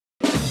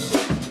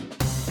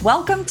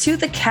Welcome to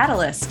The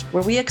Catalyst,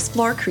 where we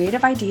explore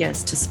creative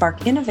ideas to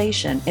spark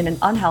innovation in an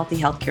unhealthy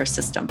healthcare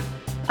system.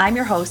 I'm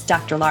your host,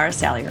 Dr. Lara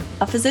Salyer,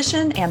 a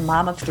physician and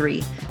mom of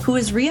three who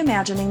is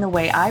reimagining the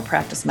way I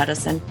practice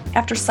medicine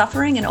after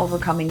suffering and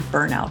overcoming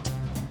burnout.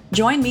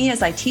 Join me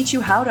as I teach you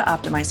how to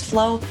optimize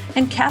flow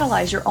and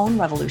catalyze your own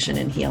revolution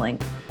in healing.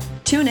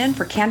 Tune in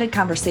for candid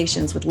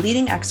conversations with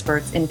leading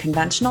experts in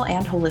conventional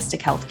and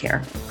holistic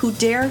healthcare who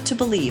dare to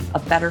believe a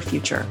better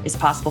future is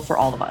possible for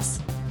all of us.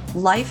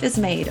 Life is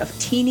made of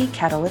teeny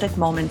catalytic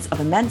moments of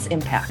immense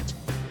impact.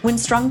 When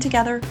strung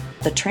together,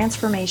 the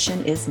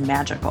transformation is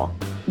magical.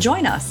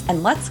 Join us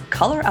and let's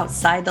color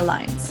outside the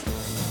lines.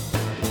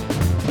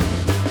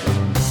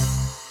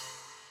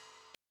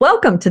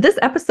 Welcome to this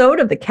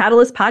episode of the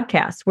Catalyst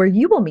Podcast, where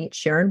you will meet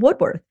Sharon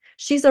Woodworth.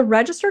 She's a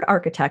registered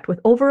architect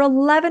with over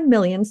 11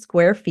 million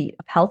square feet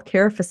of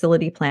healthcare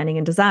facility planning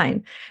and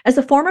design. As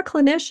a former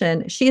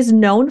clinician, she is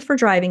known for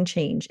driving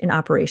change in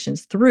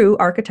operations through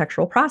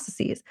architectural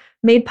processes,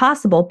 made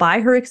possible by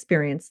her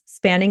experience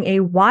spanning a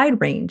wide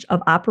range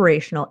of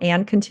operational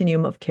and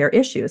continuum of care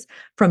issues,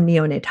 from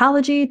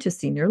neonatology to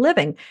senior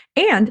living,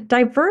 and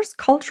diverse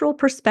cultural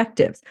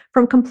perspectives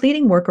from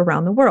completing work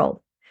around the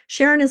world.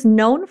 Sharon is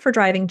known for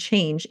driving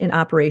change in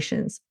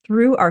operations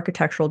through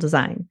architectural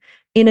design.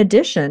 In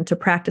addition to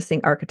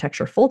practicing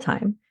architecture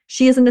full-time,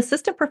 she is an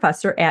assistant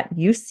professor at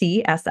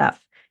UCSF,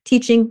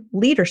 teaching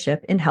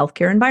leadership in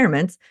healthcare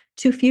environments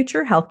to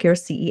future healthcare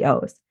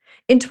CEOs.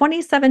 In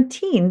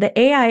 2017, the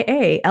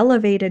AIA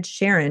elevated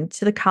Sharon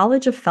to the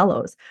College of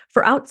Fellows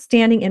for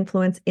outstanding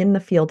influence in the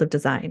field of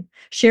design.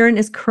 Sharon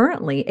is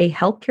currently a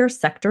healthcare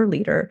sector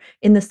leader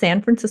in the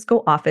San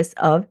Francisco office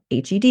of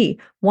HED,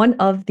 one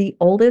of the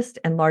oldest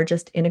and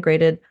largest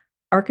integrated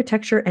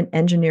architecture and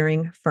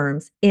engineering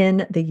firms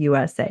in the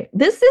USA.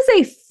 This is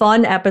a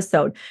fun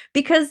episode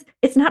because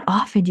it's not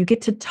often you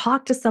get to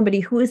talk to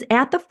somebody who is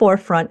at the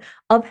forefront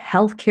of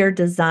healthcare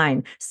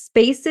design.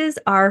 Spaces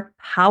are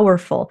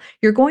powerful.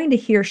 You're going to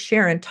hear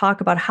Sharon talk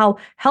about how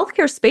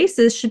healthcare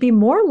spaces should be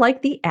more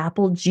like the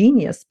Apple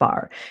Genius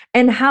Bar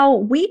and how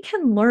we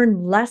can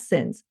learn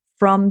lessons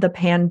from the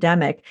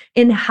pandemic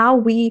in how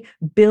we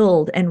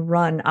build and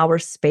run our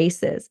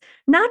spaces.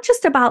 Not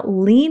just about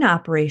lean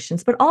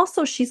operations, but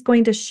also she's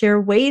going to share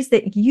ways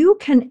that you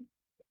can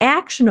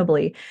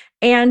actionably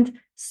and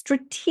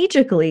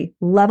strategically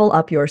level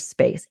up your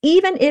space.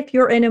 Even if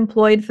you're an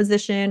employed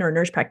physician or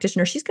nurse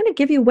practitioner, she's going to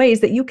give you ways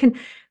that you can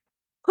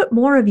put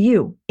more of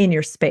you in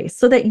your space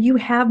so that you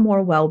have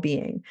more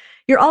well-being.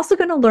 You're also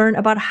going to learn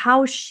about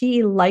how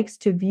she likes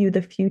to view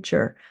the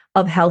future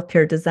of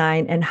healthcare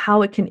design and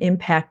how it can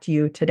impact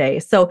you today.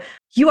 So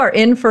you are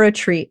in for a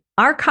treat.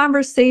 Our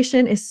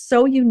conversation is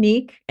so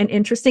unique and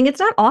interesting. It's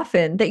not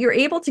often that you're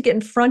able to get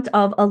in front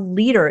of a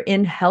leader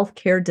in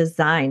healthcare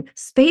design.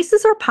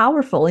 Spaces are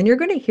powerful, and you're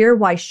going to hear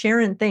why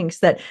Sharon thinks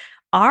that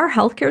our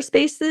healthcare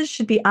spaces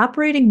should be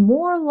operating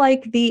more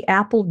like the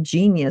Apple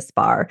Genius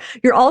Bar.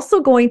 You're also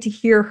going to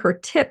hear her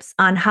tips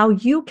on how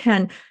you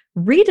can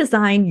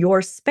redesign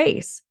your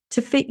space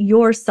to fit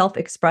your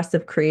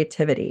self-expressive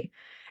creativity.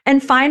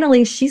 And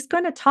finally, she's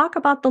going to talk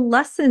about the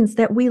lessons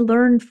that we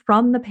learned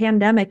from the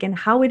pandemic and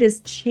how it has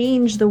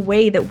changed the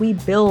way that we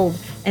build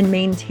and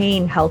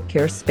maintain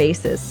healthcare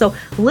spaces. So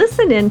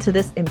listen in to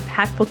this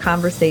impactful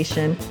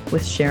conversation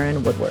with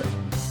Sharon Woodworth.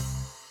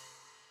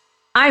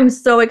 I'm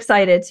so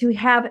excited to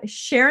have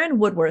Sharon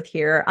Woodworth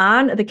here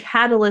on the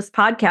Catalyst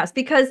Podcast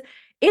because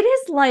it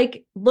is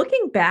like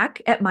looking back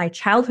at my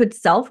childhood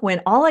self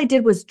when all I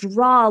did was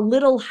draw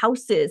little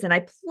houses and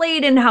I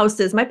played in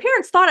houses. My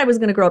parents thought I was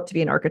going to grow up to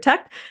be an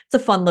architect. It's a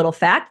fun little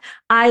fact.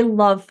 I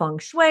love feng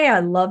shui.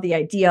 I love the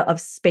idea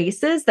of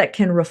spaces that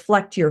can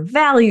reflect your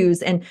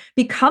values and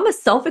become a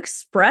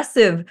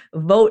self-expressive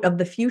vote of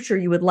the future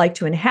you would like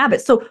to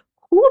inhabit. So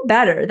who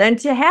better than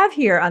to have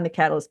here on the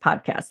Catalyst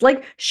Podcast,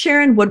 like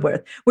Sharon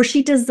Woodworth, where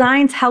she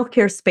designs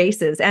healthcare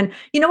spaces. And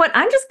you know what?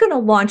 I'm just going to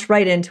launch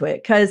right into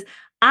it because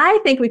I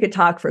think we could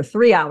talk for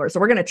 3 hours. So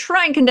we're going to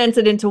try and condense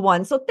it into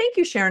one. So thank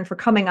you, Sharon, for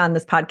coming on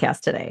this podcast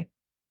today.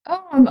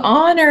 Oh, I'm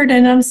honored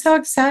and I'm so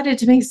excited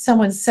to meet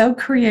someone so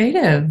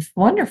creative.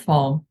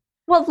 Wonderful.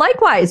 Well,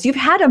 likewise, you've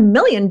had a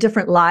million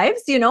different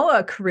lives,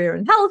 a career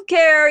in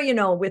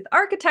healthcare, with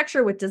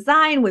architecture, with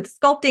design, with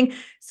sculpting.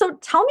 So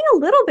tell me a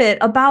little bit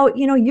about,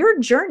 your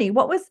journey.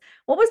 What was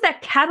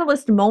that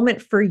catalyst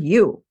moment for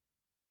you?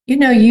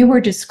 You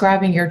were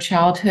describing your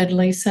childhood,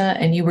 Lisa,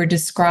 and you were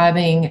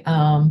describing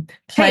playing.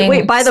 Hey,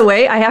 wait, by the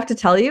way, I have to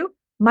tell you,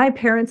 my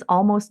parents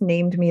almost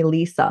named me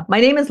Lisa.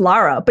 My name is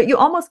Lara, but you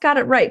almost got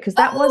it right because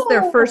that was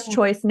their first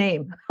choice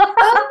name.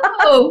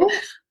 Oh,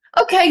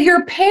 okay.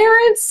 Your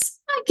parents,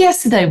 I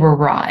guess they were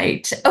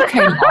right.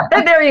 Okay.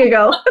 There you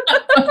go.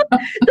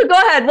 So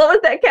go ahead. What was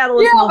that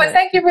catalyst moment? But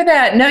thank you for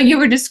that. No, you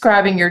were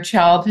describing your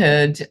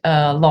childhood,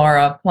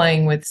 Laura,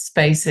 playing with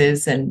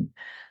spaces and,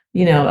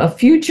 a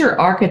future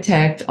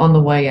architect on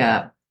the way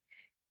up.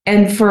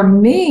 And for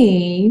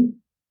me,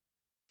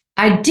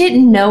 I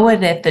didn't know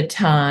it at the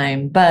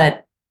time,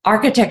 but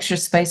architecture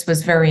space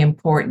was very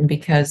important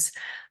because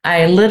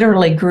I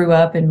literally grew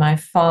up in my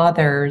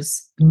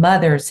father's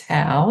mother's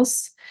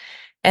house.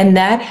 And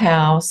that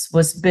house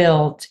was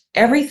built,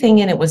 everything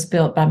in it was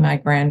built by my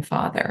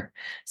grandfather.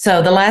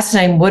 So the last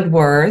name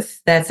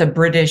Woodworth, that's a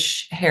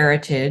British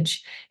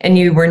heritage, and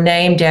you were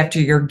named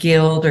after your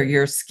guild or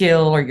your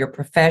skill or your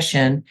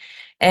profession.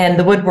 And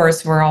the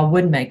Woodworths were all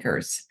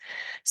woodmakers.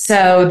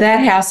 So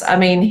that house, I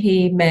mean,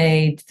 he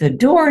made the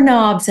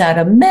doorknobs out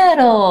of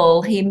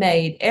metal. He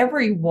made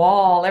every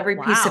wall, every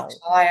piece of Wow.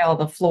 tile,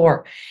 the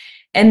floor.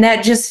 And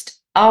that just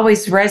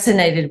always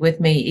resonated with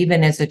me,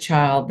 even as a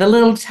child. The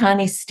little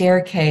tiny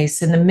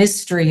staircase and the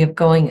mystery of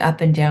going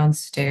up and down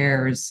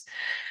stairs.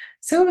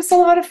 So it was a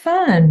lot of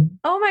fun.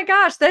 Oh my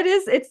gosh,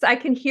 I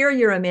can hear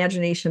your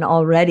imagination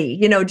already,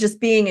 just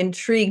being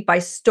intrigued by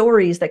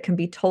stories that can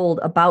be told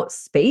about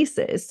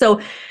spaces. So,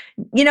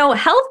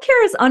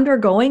 healthcare is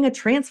undergoing a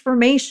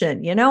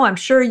transformation. I'm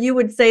sure you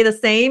would say the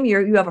same.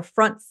 You have a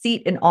front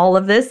seat in all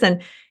of this.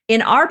 And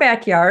in our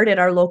backyard at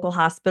our local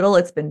hospital,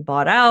 it's been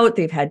bought out.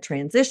 They've had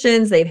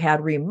transitions, they've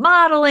had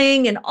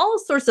remodeling and all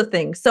sorts of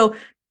things. So,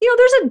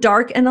 there's a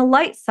dark and a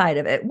light side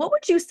of it. What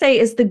would you say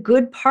is the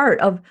good part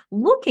of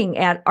looking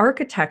at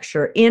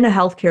architecture in a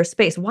healthcare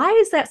space? Why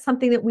is that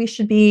something that we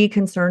should be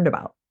concerned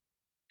about?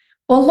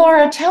 Well,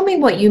 Laura, tell me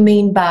what you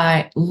mean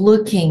by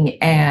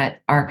looking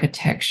at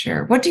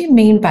architecture. What do you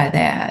mean by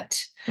that?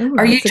 Ooh,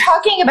 Are you that's a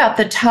talking about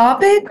the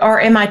topic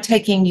or am I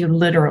taking you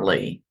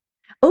literally?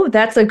 Oh,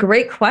 that's a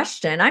great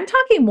question. I'm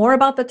talking more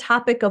about the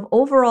topic of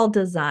overall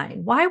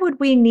design. Why would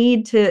we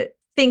need to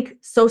think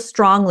so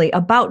strongly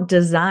about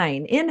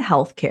design in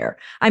healthcare?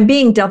 I'm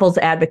being devil's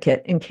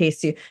advocate in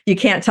case you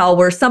can't tell,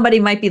 where somebody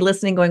might be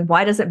listening going,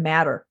 why does it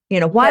matter?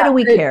 Why Yeah, do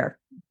we care?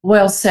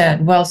 well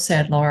said,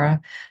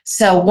 Laura.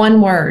 So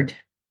one word,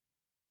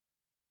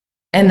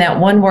 and that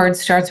one word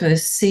starts with a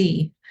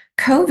C,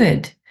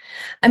 COVID.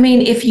 I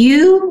mean, if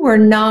you were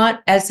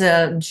not, as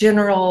a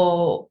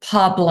general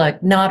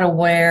public, not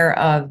aware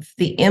of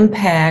the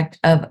impact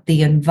of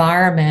the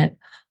environment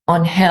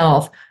on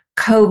health,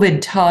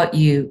 COVID taught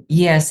you,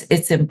 yes,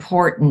 it's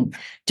important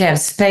to have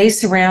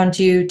space around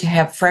you, to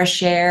have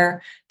fresh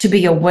air, to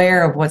be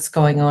aware of what's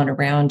going on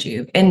around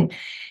you. And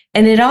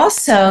it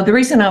also, the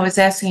reason I was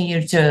asking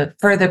you to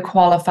further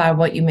qualify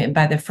what you meant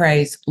by the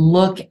phrase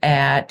look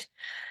at,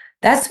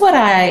 that's what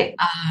I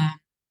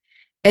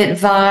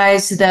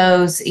advise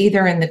those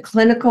either in the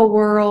clinical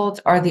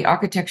world or the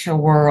architectural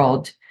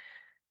world.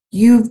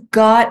 You've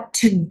got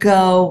to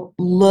go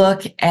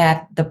look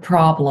at the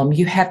problem.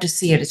 You have to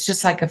see it. It's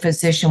just like a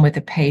physician with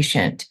a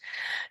patient.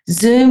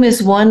 Zoom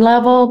is one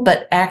level,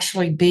 but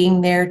actually being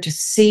there to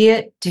see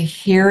it, to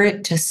hear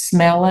it, to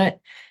smell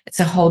it, it's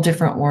a whole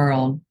different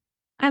world.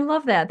 I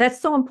love that.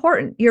 That's so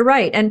important. You're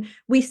right. And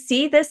we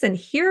see this and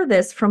hear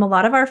this from a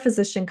lot of our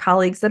physician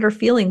colleagues that are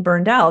feeling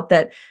burned out,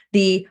 that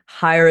the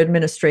higher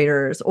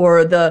administrators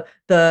or the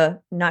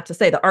not to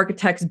say the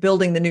architects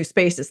building the new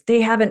spaces,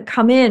 they haven't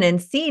come in and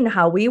seen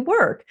how we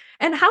work.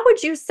 And how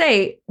would you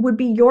say would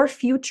be your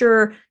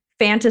future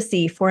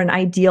fantasy for an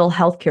ideal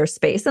healthcare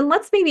space? And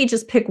let's maybe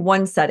just pick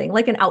one setting,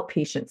 like an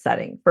outpatient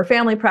setting for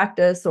family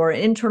practice or an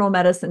internal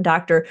medicine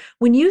doctor.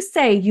 When you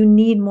say you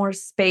need more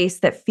space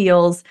that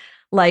feels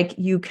like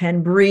you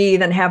can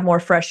breathe and have more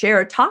fresh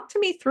air, talk to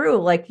me through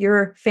like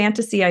your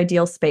fantasy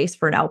ideal space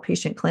for an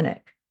outpatient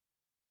clinic.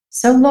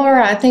 So,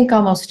 Laura, I think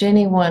almost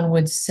anyone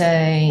would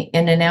say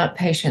in an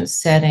outpatient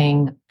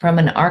setting, from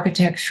an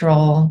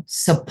architectural,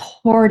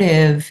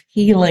 supportive,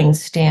 healing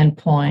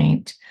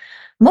standpoint,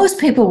 most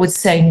people would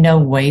say no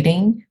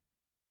waiting.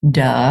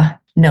 Duh,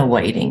 no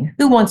waiting.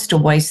 Who wants to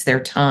waste their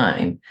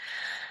time?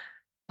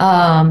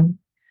 But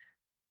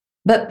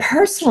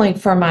personally,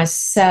 for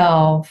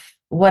myself,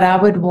 what I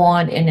would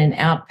want in an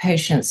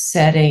outpatient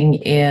setting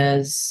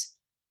is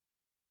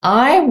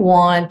I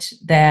want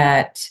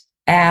that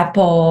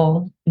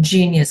Apple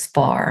Genius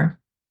Bar.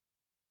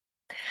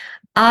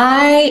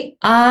 I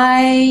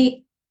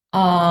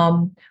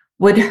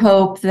would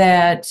hope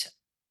that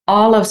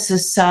all of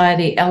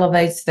society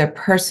elevates their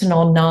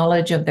personal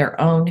knowledge of their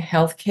own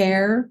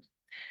healthcare,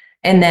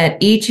 and that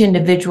each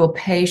individual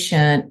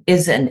patient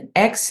is an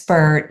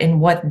expert in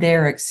what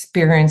they're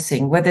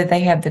experiencing, whether they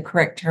have the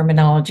correct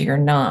terminology or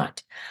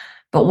not.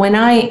 But when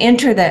I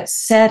enter that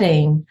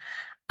setting,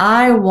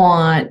 I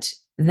want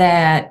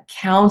that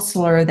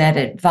counselor, that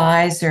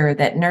advisor,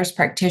 that nurse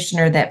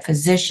practitioner, that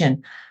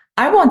physician,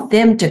 I want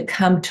them to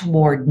come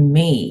toward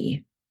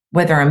me,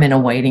 whether I'm in a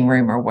waiting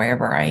room or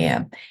wherever I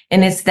am.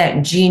 And it's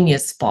that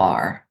genius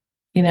bar.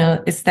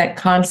 It's that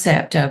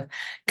concept of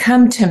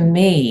come to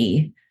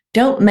me.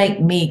 Don't make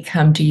me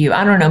come to you.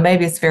 I don't know,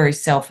 maybe it's very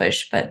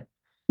selfish, but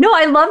No,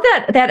 I love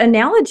that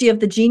analogy of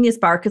the Genius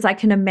Bar because I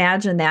can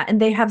imagine that. And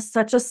they have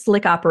such a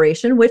slick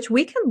operation, which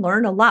we can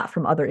learn a lot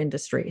from other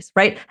industries,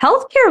 right?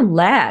 Healthcare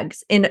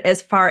lags in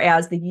as far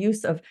as the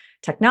use of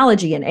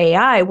technology and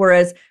AI,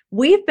 whereas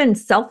we've been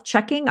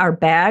self-checking our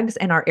bags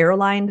and our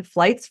airline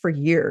flights for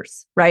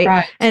years, right?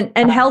 Right. And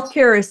Right.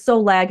 healthcare is so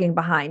lagging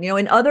behind.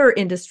 In other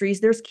industries,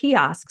 there's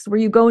kiosks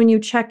where you go and you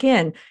check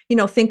in.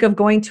 Think of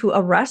going to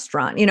a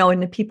restaurant,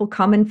 and the people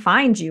come and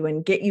find you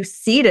and get you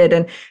seated.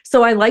 And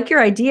so I like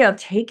your idea of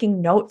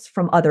taking notes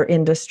from other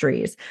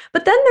industries.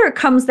 But then there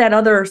comes that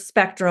other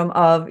spectrum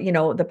of,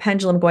 the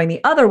pendulum going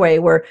the other way,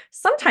 where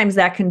sometimes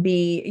that can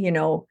be,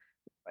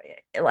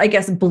 I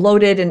guess,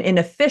 bloated and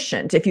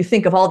inefficient if you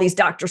think of all these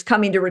doctors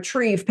coming to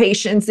retrieve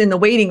patients in the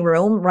waiting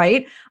room,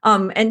 right?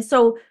 And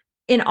so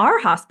in our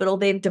hospital,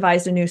 they've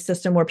devised a new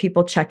system where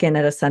people check in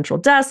at a central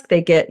desk.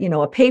 They get,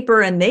 a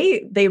paper, and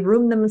they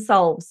room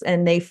themselves,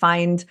 and they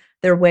find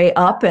their way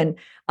up, and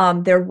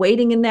they're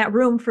waiting in that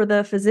room for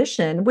the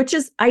physician, which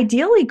is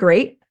ideally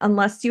great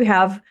unless you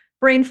have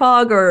brain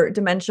fog or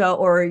dementia,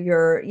 or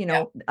you're,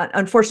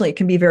 unfortunately, it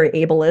can be very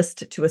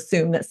ableist to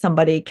assume that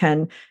somebody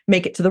can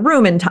make it to the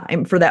room in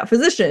time for that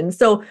physician.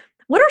 So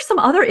what are some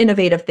other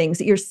innovative things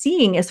that you're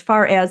seeing as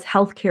far as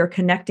healthcare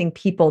connecting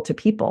people to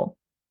people?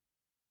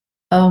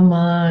 Oh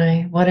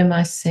my, what am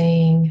I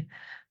seeing?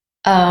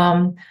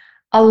 A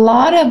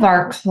lot of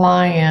our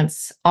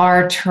clients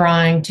are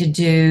trying to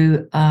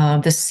do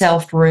the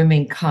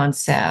self-rooming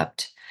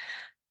concept.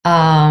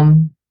 I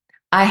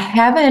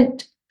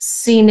haven't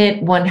seen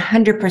it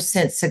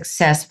 100%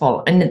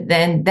 successful, and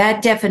then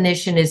that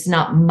definition is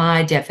not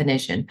my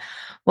definition.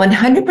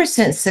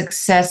 100%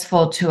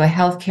 successful to a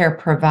healthcare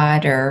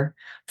provider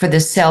for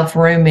the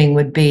self-rooming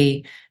would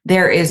be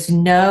there is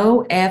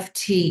no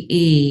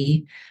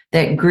FTE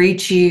that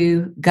greets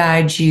you,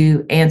 guides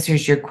you,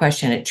 answers your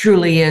question. It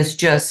truly is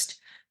just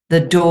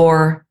the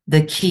door,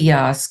 the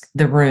kiosk,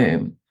 the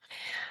room.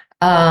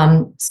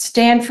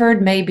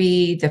 Stanford may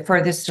be the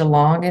furthest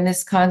along in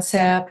this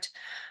concept.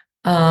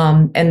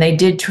 And they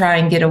did try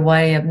and get a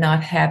way of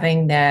not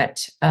having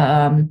that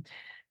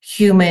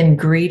human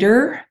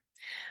greeter.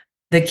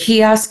 The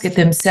kiosks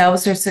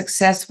themselves are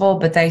successful,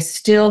 but they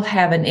still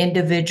have an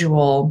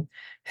individual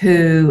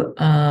who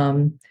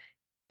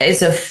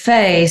is a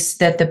face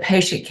that the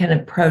patient can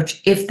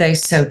approach if they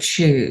so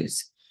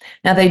choose.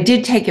 Now, they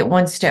did take it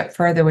one step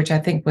further, which I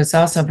think was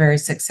also very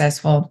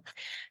successful.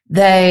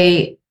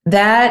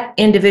 That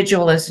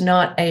individual is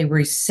not a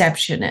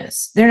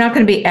receptionist. They're not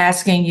going to be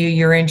asking you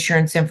your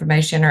insurance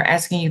information or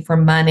asking you for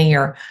money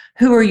or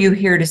who are you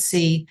here to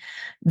see.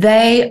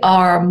 They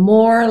are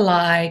more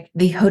like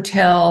the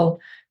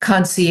hotel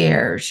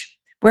concierge.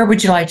 Where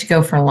would you like to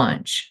go for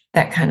lunch?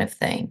 That kind of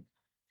thing.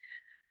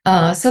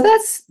 So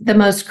that's the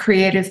most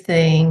creative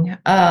thing.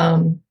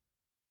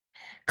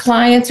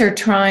 Clients are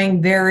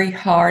trying very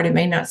hard, it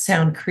may not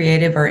sound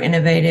creative or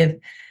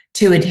innovative,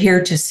 to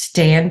adhere to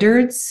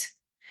standards.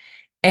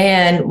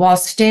 And while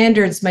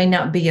standards may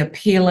not be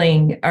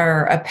appealing,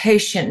 or a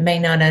patient may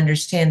not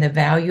understand the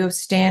value of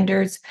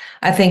standards,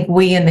 I think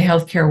we in the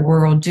healthcare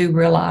world do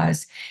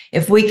realize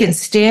if we can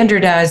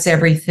standardize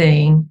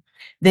everything,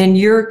 then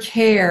your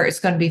care is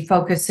going to be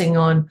focusing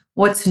on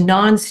what's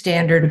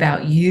non-standard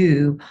about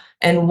you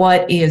and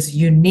what is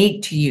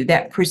unique to you,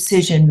 that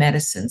precision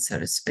medicine, so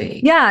to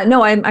speak. Yeah,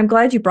 no, I'm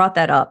glad you brought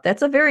that up.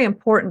 That's a very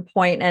important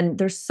point, and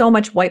there's so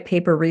much white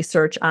paper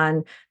research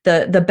on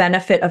the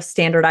benefit of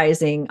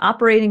standardizing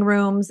operating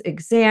rooms,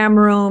 exam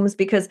rooms,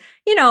 because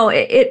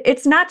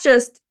it's not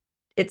just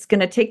it's going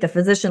to take the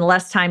physician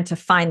less time to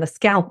find the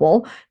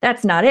scalpel.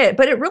 That's not it,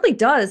 but it really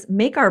does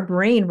make our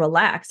brain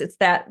relax. It's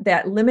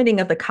that limiting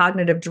of the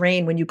cognitive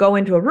drain when you go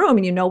into a room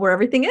and you know where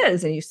everything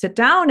is, and you sit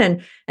down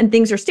and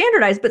things are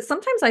standardized. But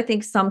sometimes I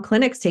think some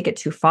clinics take it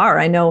too far.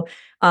 I know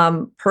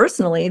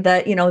personally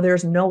that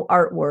there's no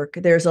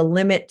artwork. There's a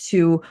limit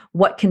to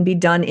what can be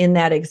done in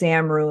that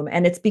exam room,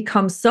 and it's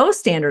become so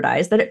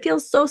standardized that it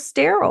feels so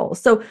sterile.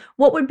 So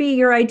what would be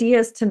your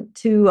ideas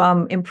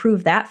to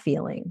improve that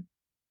feeling?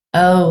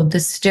 Oh, the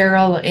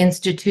sterile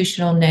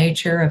institutional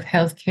nature of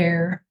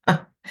healthcare.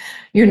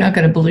 You're not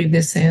going to believe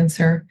this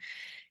answer.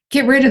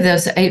 Get rid of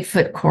those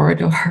 8-foot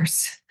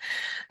corridors.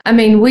 I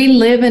mean, we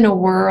live in a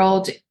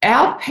world,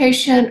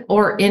 outpatient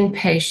or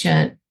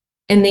inpatient.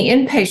 In the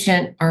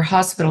inpatient or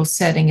hospital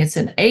setting, it's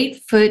an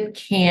 8-foot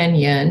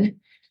canyon,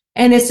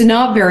 and it's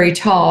not very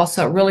tall,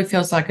 so it really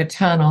feels like a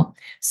tunnel.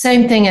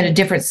 Same thing at a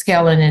different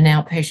scale in an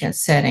outpatient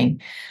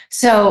setting.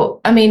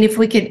 So, I mean, if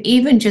we could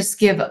even just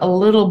give a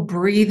little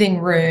breathing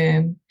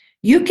room,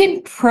 you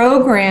can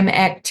program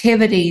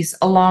activities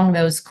along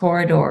those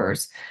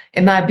corridors.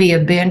 It might be a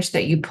bench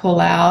that you pull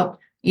out,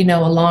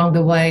 along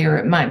the way, or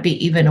it might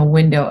be even a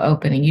window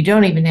opening. You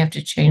don't even have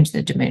to change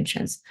the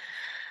dimensions.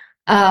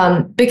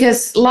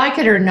 Because like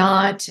it or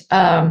not,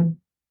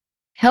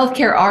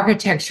 healthcare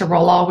architecture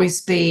will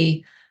always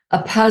be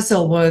a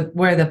puzzle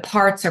where the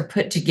parts are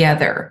put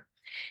together.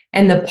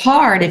 And the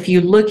part, if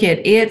you look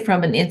at it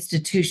from an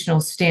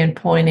institutional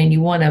standpoint and you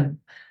want to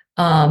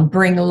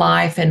bring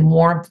life and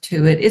warmth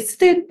to it, it's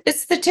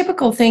the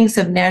typical things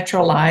of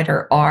natural light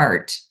or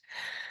art.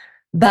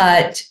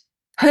 But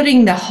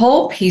putting the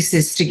whole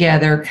pieces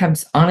together it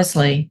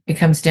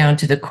comes down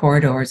to the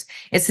corridors.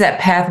 It's that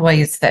pathway,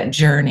 it's that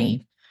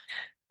journey.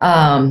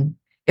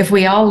 If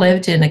we all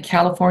lived in a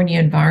California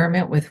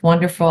environment with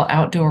wonderful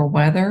outdoor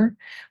weather,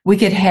 we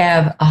could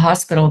have a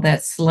hospital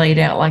that's laid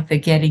out like the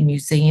Getty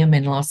Museum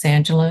in Los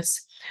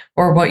Angeles,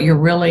 or what you're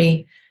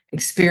really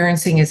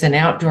experiencing is an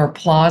outdoor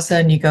plaza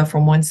and you go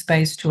from one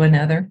space to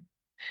another.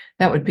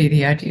 That would be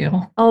the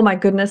ideal. Oh my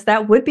goodness,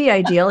 that would be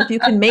ideal. If you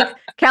can make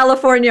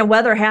California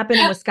weather happen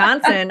in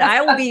Wisconsin,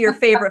 I will be your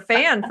favorite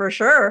fan for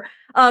sure.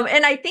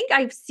 And I think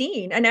I've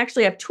seen, and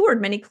actually I've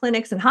toured many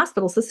clinics and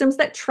hospital systems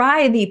that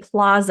try the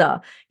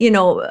plaza,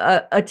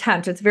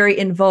 attempt. It's very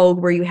in vogue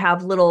where you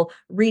have little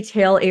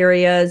retail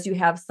areas, you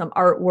have some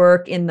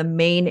artwork in the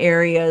main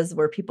areas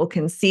where people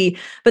can see.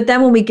 But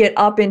then when we get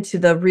up into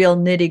the real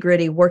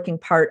nitty-gritty working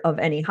part of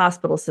any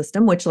hospital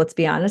system, which, let's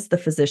be honest, the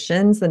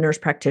physicians, the nurse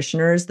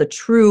practitioners, the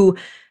true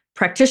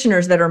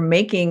practitioners that are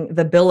making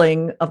the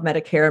billing of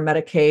Medicare,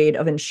 Medicaid,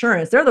 of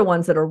insurance, they're the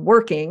ones that are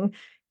working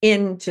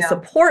in to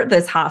support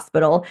this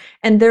hospital.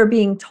 And they're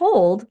being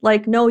told,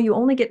 like, no, you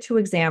only get 2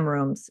 exam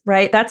rooms,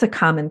 right? That's a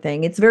common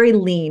thing. It's very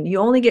lean. You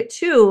only get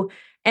 2.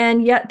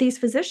 And yet these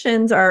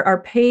physicians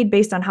are paid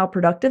based on how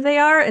productive they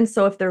are. And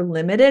so if they're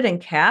limited and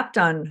capped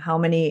on how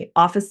many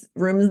office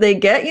rooms they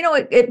get,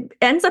 it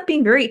ends up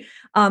being very,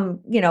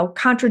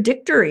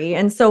 contradictory.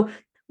 And so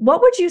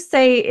what would you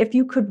say if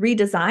you could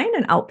redesign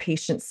an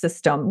outpatient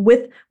system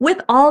with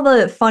all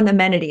the fun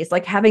amenities,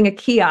 like having a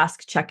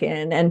kiosk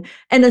check-in and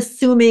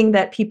assuming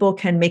that people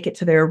can make it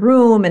to their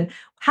room? And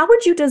how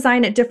would you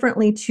design it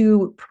differently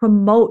to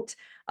promote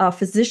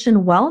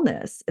physician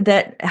wellness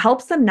that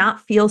helps them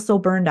not feel so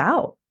burned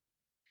out?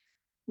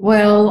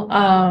 Well,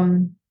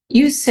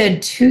 you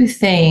said 2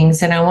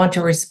 things, and I want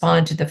to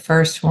respond to the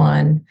first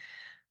one.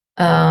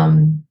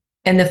 And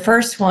the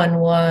first one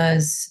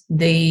was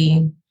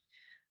the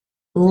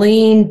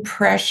lean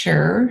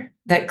pressure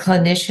that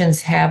clinicians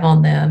have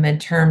on them in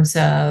terms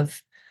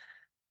of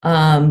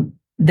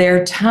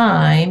their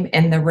time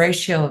and the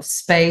ratio of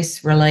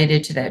space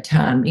related to that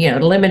time,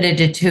 limited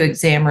to 2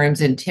 exam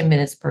rooms and 10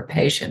 minutes per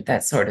patient,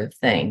 that sort of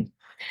thing.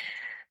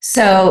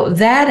 So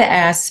that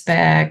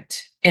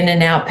aspect in an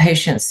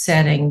outpatient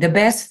setting, the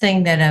best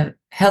thing that a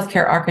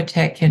healthcare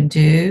architect can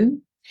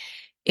do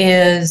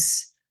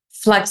is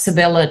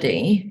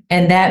flexibility.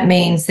 And that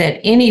means that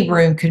any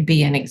room could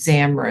be an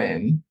exam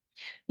room.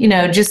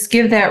 Just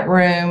give that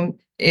room.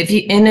 If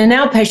you in an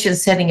outpatient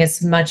setting,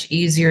 it's much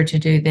easier to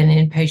do than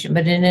inpatient,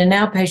 but in an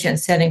outpatient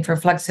setting for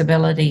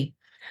flexibility,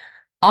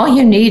 all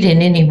you need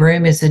in any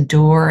room is a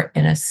door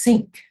and a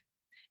sink.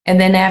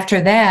 And then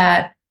after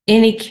that,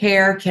 any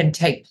care can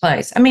take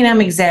place. I mean,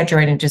 I'm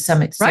exaggerating to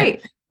some extent,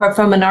 Right. but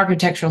from an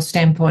architectural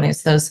standpoint,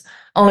 it's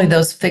only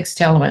those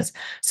fixed elements.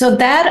 So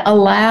that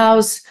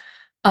allows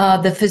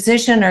the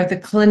physician or the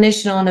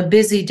clinician on a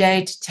busy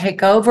day to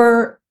take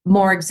over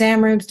more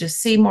exam rooms, to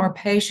see more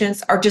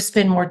patients, or just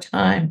spend more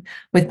time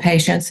with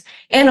patients.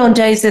 And on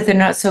days that they're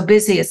not so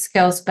busy, it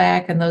scales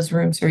back and those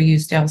rooms are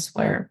used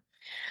elsewhere.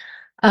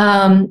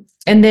 And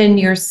then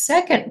your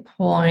second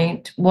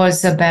point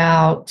was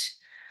about,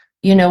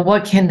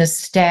 what can the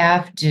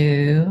staff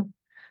do?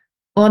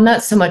 Well,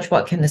 not so much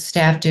what can the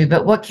staff do,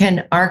 but what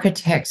can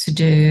architects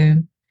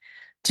do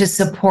to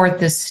support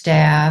the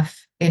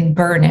staff in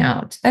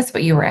burnout? That's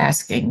what you were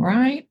asking,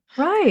 right?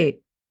 Right.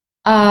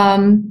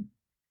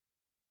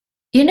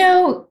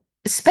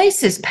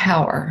 Space is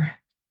power,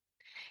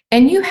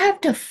 and you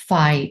have to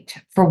fight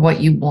for what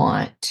you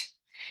want.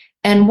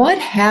 And what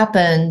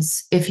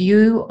happens if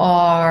you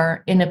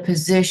are in a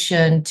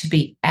position to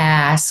be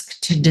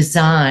asked to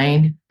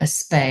design a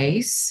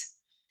space?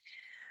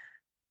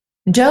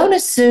 Don't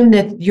assume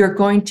that you're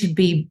going to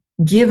be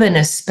given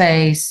a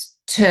space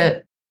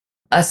of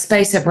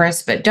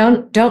respite.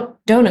 Don't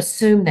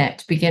assume that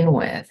to begin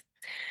with.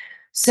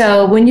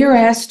 So when you're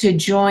asked to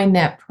join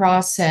that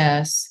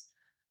process,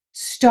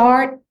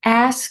 start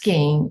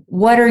asking,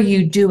 what are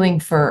you doing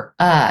for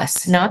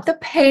us? Not the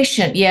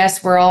patient.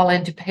 Yes, we're all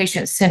into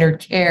patient-centered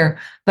care,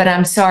 but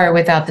I'm sorry,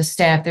 without the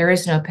staff, there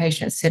is no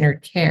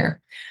patient-centered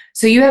care.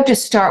 So you have to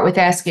start with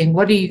asking,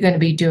 what are you going to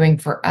be doing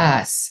for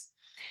us?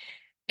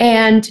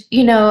 And,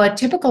 a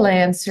typical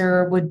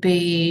answer would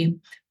be,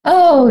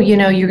 oh,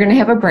 you're going to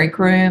have a break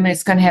room and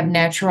it's going to have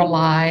natural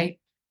light.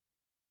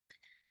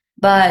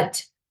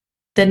 But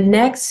the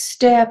next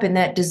step in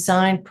that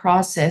design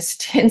process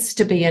tends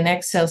to be an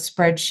Excel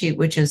spreadsheet,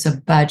 which is a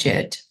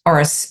budget or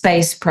a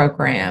space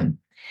program.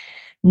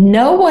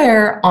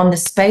 Nowhere on the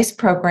space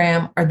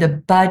program or the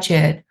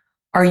budget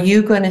are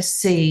you going to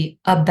see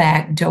a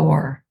back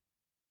door.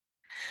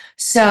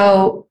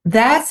 So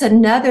that's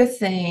another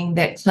thing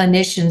that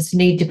clinicians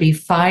need to be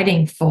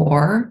fighting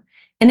for,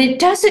 and it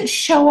doesn't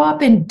show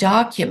up in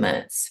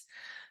documents.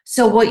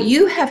 So what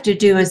you have to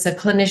do as a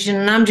clinician,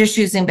 and I'm just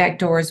using back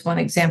door as one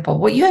example,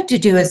 what you have to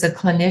do as a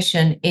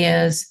clinician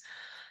is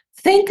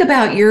think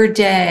about your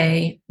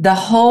day, the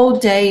whole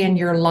day in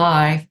your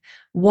life,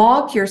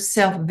 walk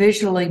yourself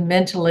visually,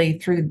 mentally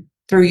through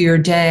your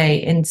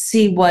day and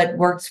see what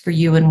works for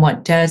you and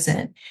what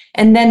doesn't.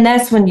 And then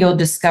that's when you'll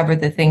discover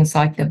the things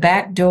like the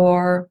back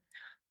door,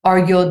 or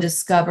you'll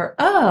discover,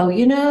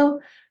 oh,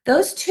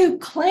 those 2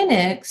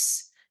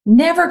 clinics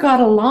never got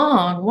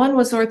along. One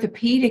was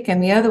orthopedic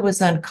and the other was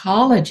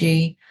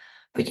oncology.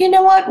 But you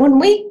know what? When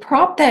we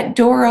propped that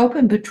door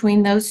open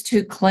between those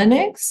two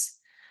clinics,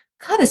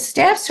 God, the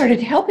staff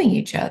started helping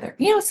each other.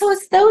 So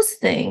it's those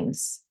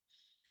things.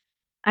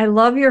 I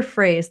love your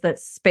phrase that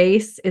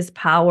space is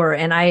power.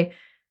 And I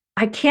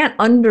can't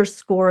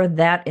underscore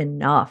that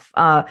enough.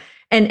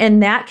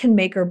 And that can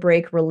make or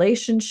break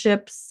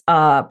relationships,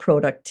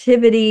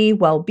 productivity,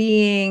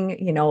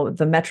 well-being,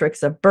 the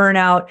metrics of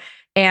burnout.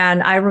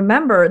 And I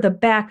remember the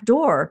back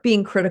door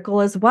being critical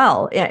as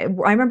well. I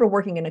remember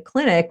working in a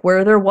clinic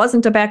where there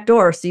wasn't a back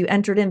door, so you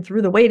entered in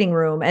through the waiting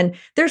room. And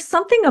there's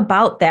something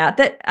about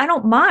that I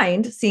don't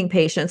mind seeing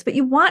patients, but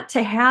you want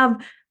to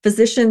have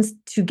physicians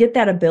to get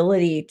that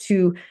ability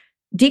to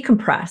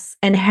decompress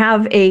and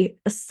have a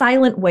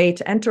silent way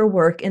to enter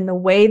work in the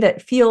way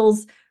that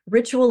feels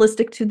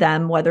ritualistic to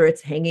them, whether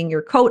it's hanging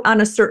your coat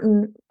on a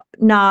certain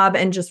knob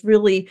and just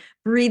really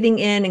breathing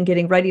in and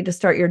getting ready to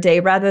start your day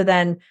rather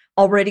than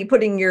already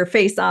putting your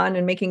face on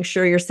and making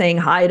sure you're saying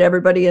hi to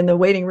everybody in the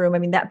waiting room. I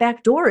mean, that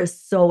back door is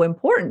so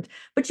important.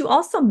 But you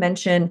also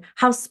mentioned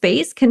how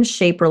space can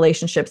shape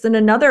relationships. And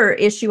another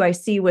issue I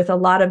see with a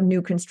lot of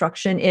new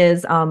construction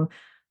is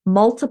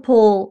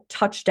multiple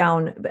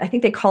touchdown. I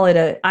think they call it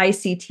a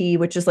ICT,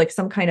 which is like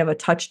some kind of a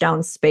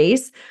touchdown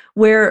space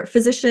where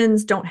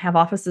physicians don't have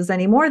offices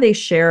anymore. They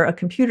share a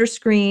computer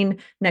screen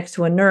next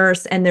to a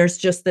nurse, and there's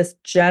just this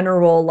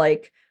general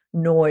like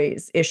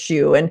noise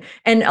issue.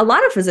 And a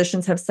lot of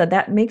physicians have said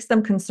that makes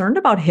them concerned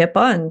about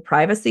HIPAA and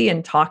privacy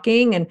and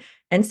talking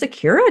and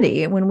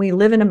security when we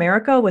live in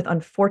America with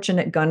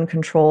unfortunate gun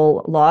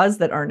control laws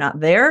that are not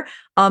there.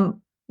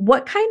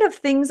 What kind of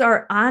things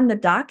are on the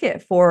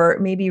docket for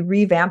maybe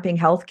revamping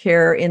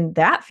healthcare in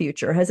that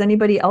future? Has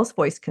anybody else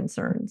voiced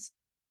concerns?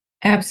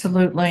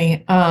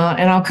 Absolutely.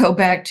 And I'll go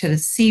back to the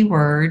C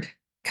word,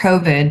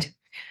 COVID.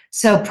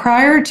 So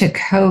prior to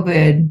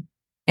COVID,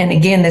 and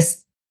again,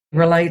 this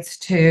relates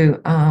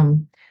to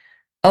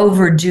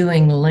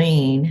overdoing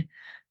lean.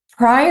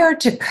 Prior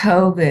to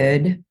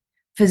COVID,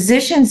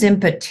 physicians in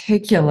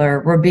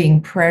particular were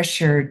being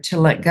pressured to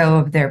let go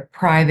of their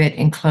private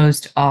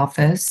enclosed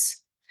office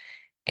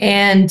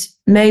and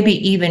maybe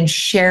even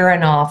share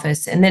an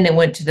office. And then it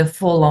went to the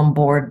full on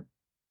board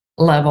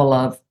level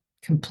of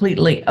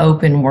completely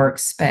open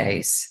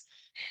workspace.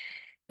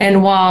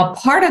 And while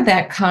part of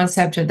that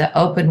concept of the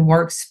open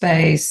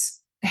workspace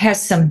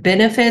has some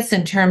benefits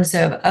in terms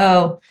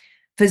of,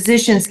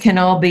 physicians can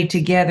all be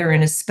together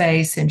in a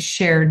space and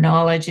share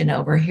knowledge and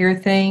overhear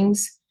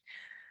things,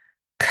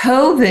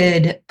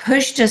 COVID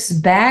pushed us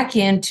back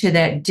into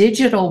that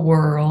digital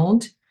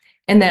world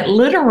and that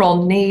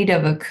literal need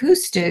of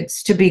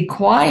acoustics to be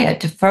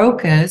quiet, to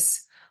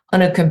focus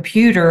on a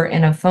computer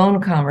and a phone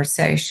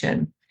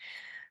conversation.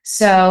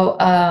 So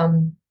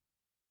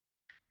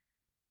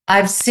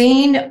I've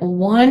seen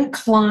one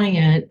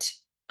client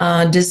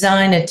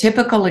design a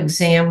typical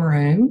exam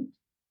room,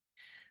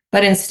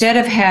 but instead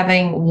of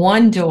having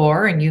one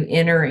door and you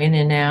enter in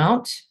and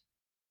out,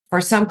 for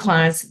some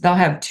clients, they'll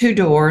have two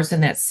doors,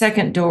 and that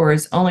second door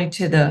is only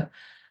to the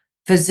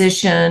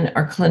physician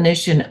or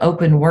clinician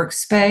open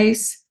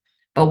workspace.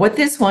 But what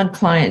this one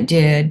client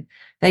did,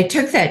 they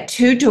took that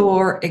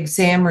two-door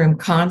exam room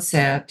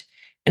concept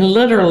and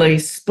literally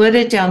split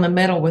it down the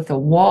middle with a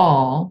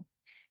wall,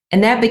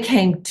 and that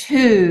became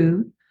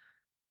two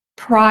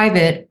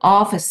private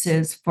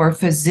offices for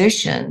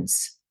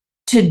physicians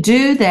to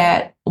do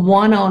that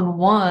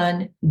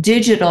one-on-one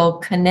digital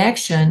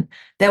connection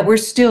that we're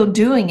still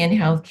doing in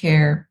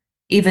healthcare,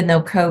 even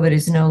though COVID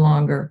is no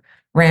longer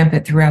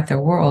rampant throughout the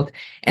world.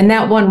 And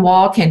that one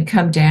wall can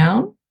come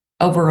down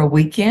over a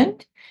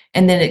weekend,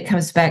 and then it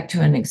comes back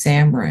to an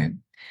exam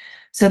room.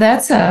 So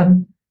that's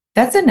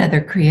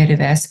another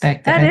creative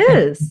aspect that I think we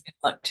can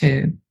look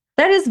to.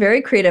 That is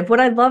very creative. What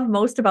I love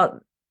most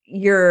about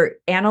your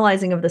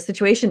analyzing of the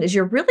situation is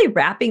you're really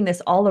wrapping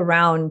this all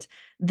around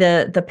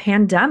the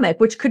pandemic,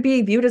 which could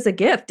be viewed as a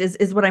gift,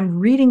 is what I'm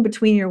reading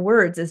between your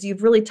words, is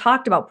you've really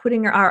talked about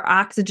putting our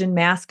oxygen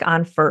mask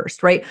on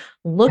first, right?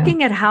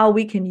 Looking at how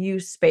we can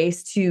use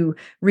space to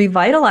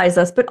revitalize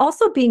us, but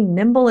also being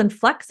nimble and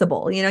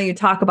flexible. You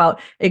talk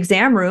about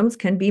exam rooms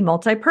can be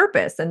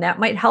multi-purpose, and that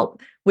might help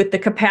with the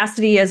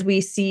capacity as we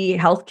see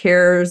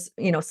healthcare's,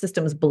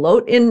 systems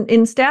bloat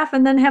in staff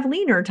and then have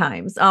leaner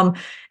times.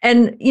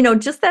 And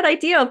just that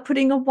idea of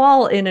putting a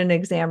wall in an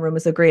exam room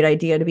is a great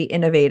idea to be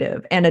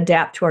innovative and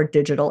adapt to our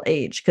digital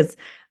age. Because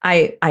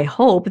I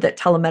hope that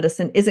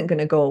telemedicine isn't going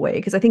to go away,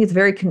 because I think it's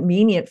very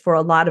convenient for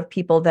a lot of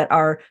people that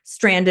are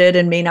stranded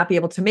and may not be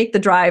able to make the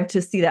drive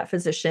to see that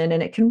physician.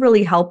 And it can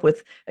really help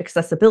with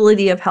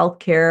accessibility of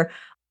healthcare.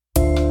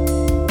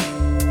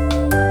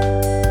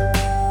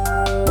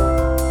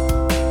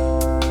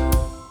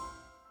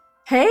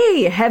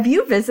 Hey, have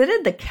you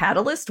visited the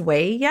Catalyst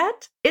Way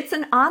yet? It's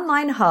an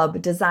online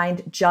hub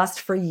designed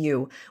just for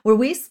you, where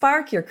we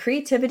spark your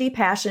creativity,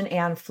 passion,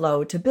 and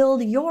flow to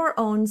build your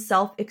own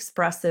self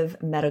expressive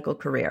medical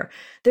career.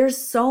 There's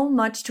so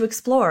much to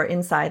explore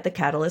inside the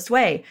Catalyst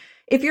Way.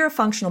 If you're a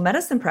functional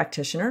medicine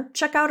practitioner,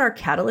 check out our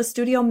Catalyst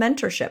Studio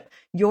Mentorship,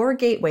 your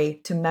gateway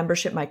to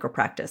membership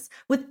micropractice,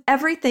 with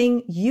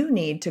everything you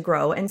need to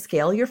grow and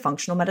scale your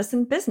functional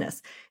medicine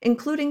business,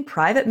 including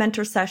private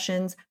mentor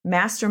sessions,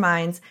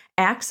 masterminds,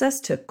 access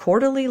to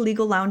quarterly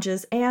legal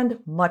lounges, and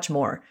much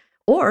more.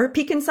 Or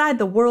peek inside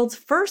the world's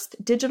first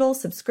digital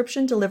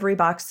subscription delivery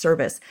box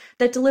service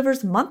that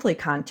delivers monthly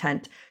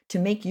content to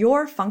make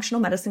your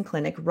functional medicine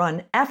clinic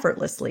run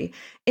effortlessly,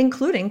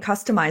 including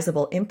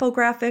customizable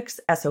infographics,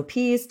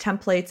 SOPs,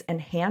 templates,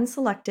 and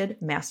hand-selected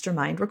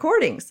mastermind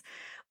recordings.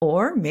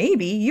 Or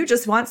maybe you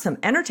just want some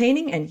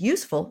entertaining and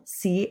useful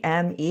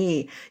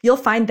CME. You'll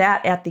find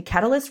that at the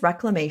Catalyst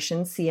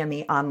Reclamation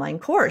CME online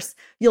course.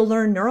 You'll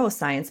learn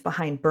neuroscience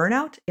behind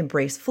burnout,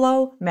 embrace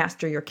flow,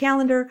 master your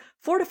calendar,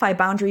 fortify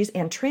boundaries,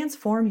 and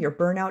transform your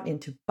burnout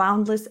into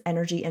boundless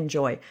energy and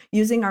joy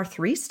using our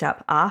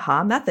 3-step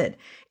AHA method.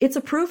 It's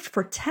approved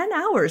for 10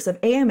 hours of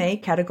AMA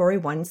Category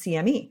 1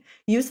 CME.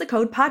 Use the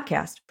code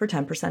podcast for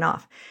 10%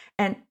 off.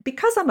 And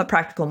because I'm a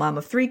practical mom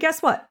of 3,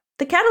 guess what?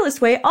 The Catalyst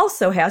Way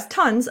also has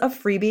tons of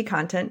freebie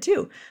content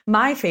too.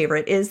 My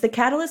favorite is the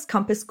Catalyst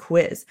Compass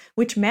Quiz,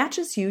 which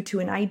matches you to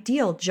an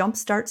ideal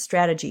jumpstart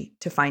strategy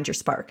to find your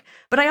spark.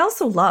 But I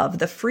also love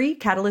the free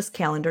Catalyst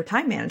Calendar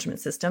time management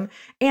system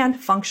and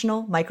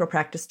functional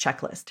micropractice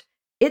checklist.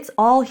 It's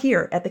all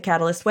here at the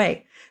Catalyst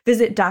Way.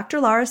 Visit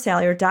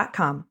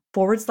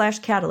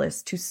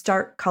drlaurasalyer.com/catalyst to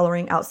start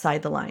coloring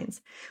outside the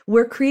lines.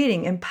 We're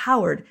creating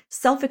empowered,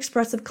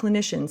 self-expressive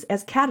clinicians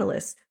as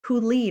catalysts who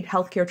lead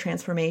healthcare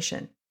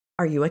transformation.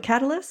 Are you a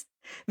catalyst?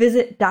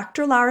 Visit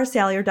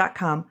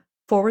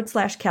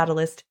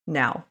drlaurasalyer.com/catalyst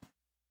now.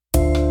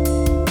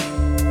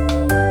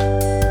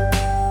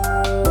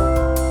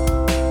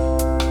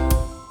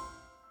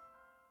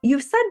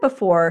 You've said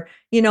before,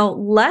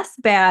 less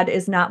bad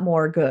is not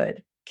more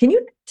good. Can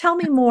you tell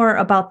me more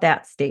about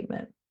that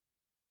statement?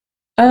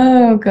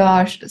 Oh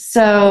gosh.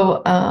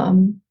 So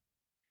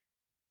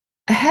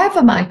half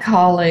of my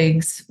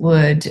colleagues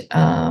would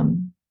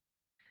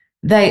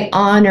they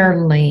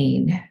honor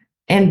lean.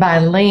 And by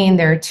lean,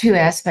 there are 2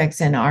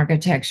 aspects in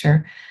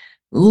architecture.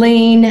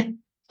 Lean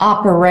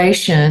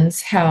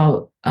operations,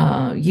 how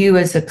you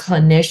as a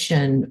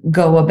clinician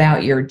go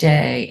about your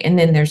day. And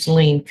then there's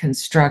lean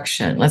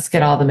construction. Let's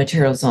get all the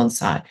materials on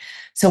site.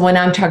 So when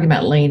I'm talking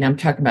about lean, I'm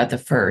talking about the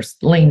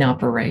first, lean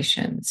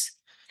operations.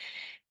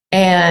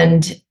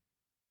 And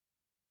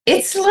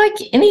it's like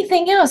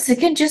anything else. It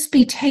can just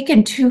be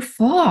taken too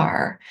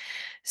far.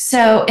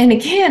 So, and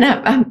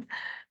again,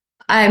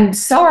 I'm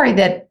sorry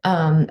that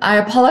I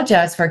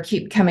apologize for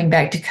keep coming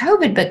back to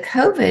COVID, but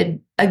COVID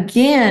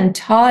again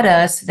taught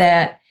us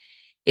that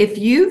if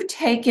you've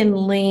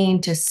taken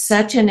lean to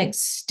such an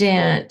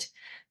extent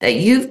that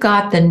you've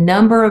got the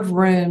number of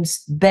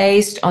rooms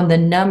based on the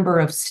number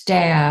of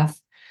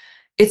staff,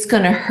 it's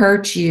going to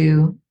hurt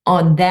you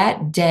on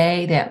that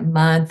day, that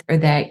month, or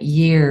that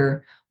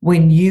year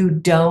when you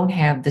don't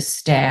have the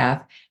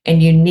staff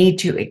and you need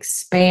to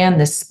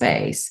expand the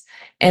space.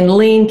 And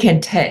lean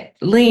can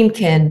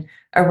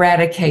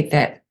eradicate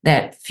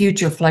that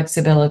future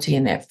flexibility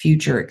and that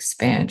future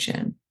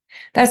expansion.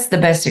 That's the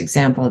best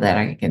example that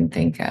I can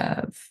think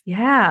of.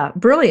 Yeah,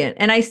 brilliant.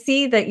 And I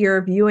see that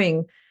you're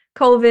viewing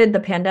COVID, the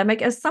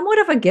pandemic, as somewhat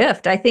of a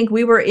gift. I think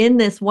we were in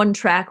this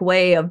one-track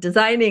way of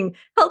designing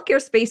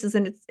healthcare spaces,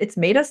 and it's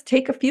made us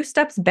take a few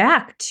steps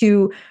back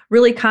to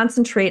really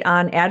concentrate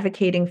on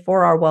advocating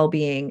for our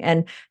well-being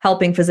and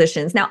helping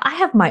physicians. Now, I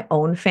have my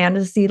own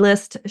fantasy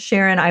list,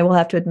 Sharon, I will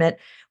have to admit.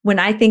 When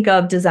I think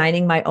of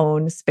designing my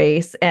own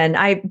space, and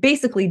I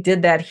basically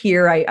did that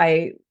here,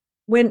 I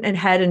went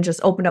ahead and just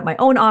opened up my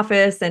own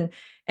office. And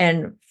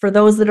for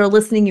those that are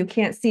listening, you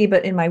can't see,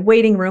 but in my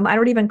waiting room, I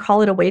don't even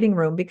call it a waiting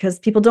room because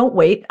people don't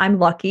wait. I'm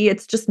lucky.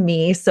 It's just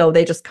me. So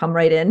they just come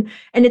right in.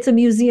 And it's a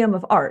museum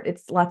of art.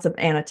 It's lots of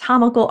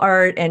anatomical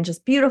art and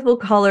just beautiful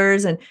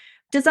colors and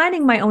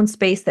designing my own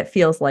space that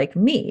feels like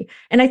me.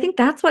 And I think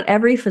that's what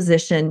every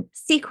physician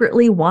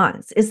secretly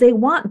wants, is they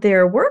want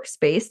their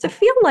workspace to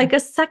feel like a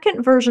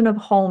second version of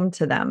home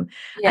to them.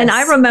 Yes. And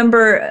I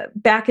remember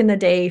back in the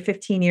day,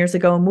 15 years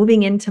ago,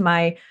 moving into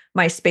my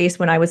space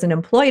when I was an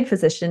employed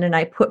physician, and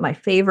I put my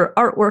favorite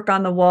artwork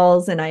on the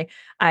walls, and I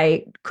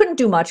couldn't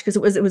do much because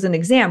it was an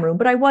exam room,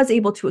 but I was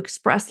able to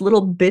express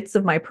little bits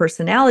of my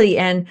personality.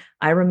 And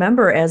I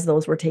remember as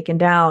those were taken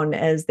down,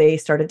 as they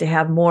started to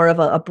have more of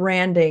a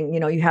branding,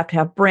 you have to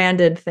have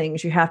branded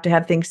things, you have to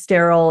have things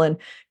sterile. And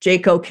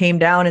JCAHO came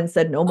down and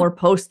said, no more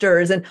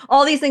posters and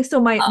all these things.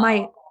 So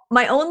my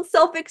my own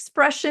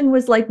self-expression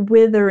was like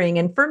withering.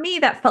 And for me,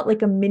 that felt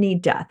like a mini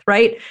death,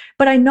 right?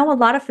 But I know a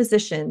lot of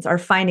physicians are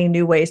finding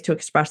new ways to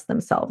express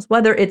themselves,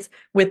 whether it's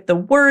with the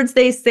words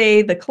they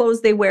say, the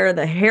clothes they wear,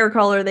 the hair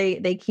color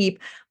they keep.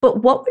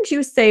 But what would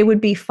you say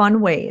would be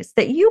fun ways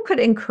that you could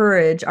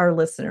encourage our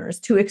listeners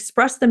to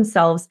express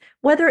themselves,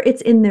 whether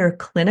it's in their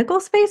clinical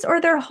space or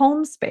their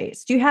home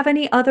space? Do you have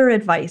any other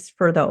advice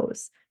for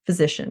those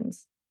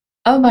physicians?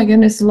 Oh my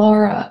goodness,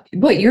 Laura,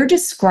 what you're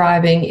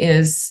describing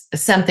is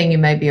something you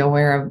may be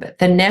aware of,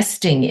 the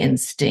nesting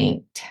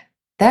instinct.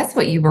 That's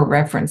what you were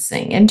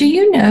referencing. And do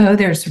you know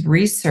there's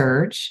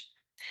research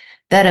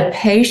that a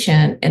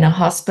patient in a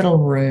hospital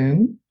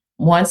room,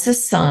 once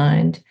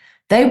assigned,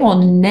 they will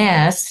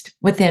nest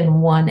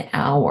within 1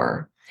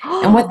 hour.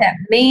 And what that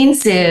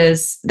means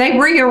is they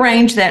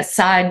rearrange that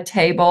side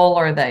table,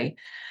 or they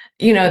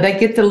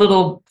get the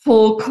little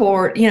pull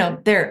cord,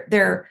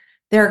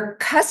 they're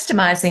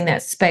customizing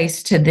that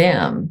space to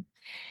them.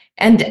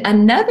 And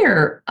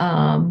another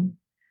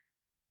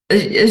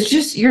is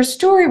just, your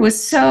story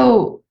was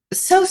so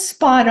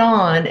spot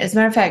on. As a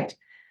matter of fact,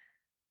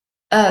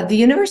 the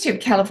University of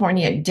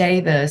California at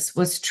Davis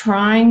was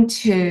trying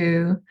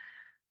to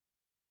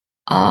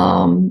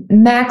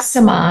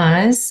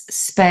maximize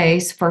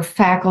space for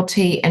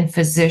faculty and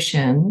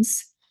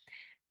physicians.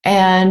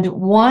 And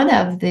one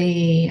of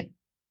the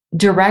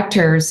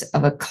directors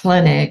of a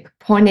clinic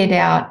pointed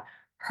out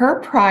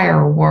her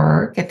prior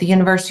work at the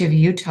University of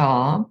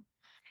Utah.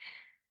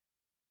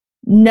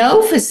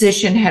 No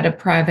physician had a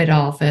private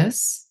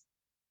office,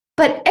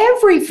 but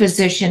every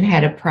physician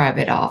had a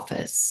private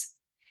office.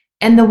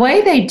 And the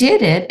way they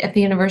did it at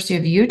the University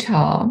of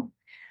Utah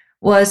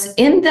was,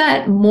 in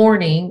that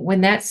morning when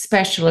that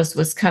specialist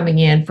was coming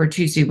in for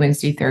Tuesday,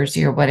 Wednesday,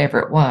 Thursday, or whatever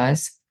it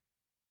was,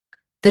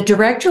 the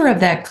director of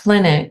that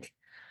clinic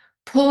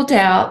pulled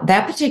out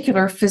that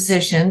particular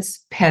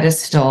physician's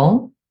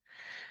pedestal,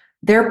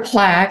 their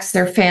plaques,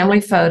 their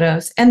family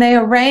photos, and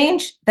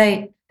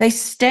they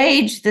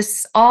staged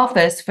this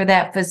office for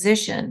that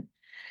physician.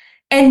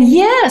 And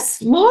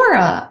yes,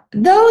 Laura,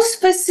 those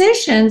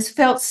physicians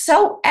felt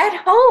so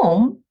at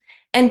home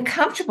and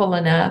comfortable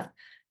enough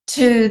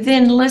to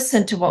then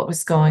listen to what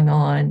was going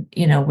on,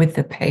 with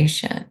the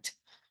patient.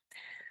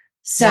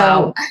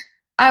 So,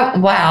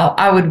 wow.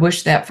 I would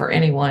wish that for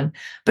anyone.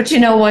 But you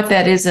know what?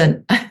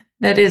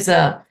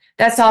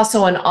 That's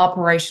also an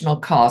operational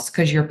cost,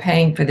 because you're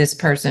paying for this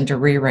person to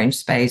rearrange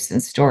space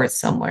and store it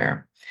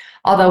somewhere.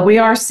 Although we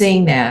are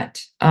seeing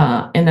that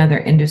in other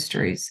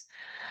industries.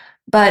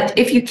 But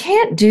if you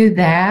can't do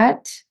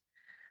that,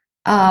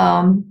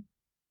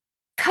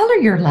 color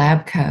your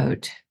lab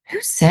coat. Who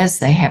says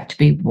they have to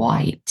be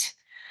white?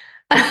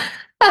 I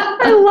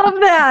love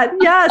that.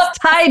 Yes,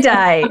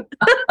 tie-dye.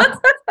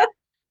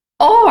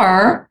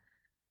 Or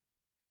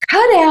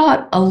cut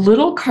out a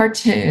little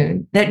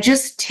cartoon that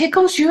just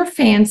tickles your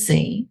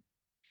fancy.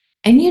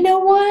 And you know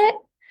what?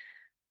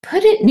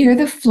 Put it near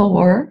the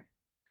floor,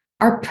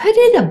 or put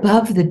it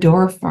above the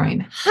door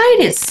frame.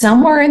 Hide it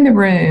somewhere in the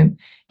room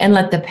and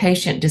let the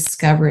patient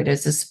discover it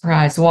as a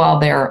surprise while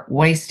they're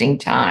wasting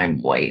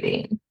time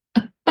waiting.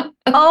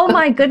 Oh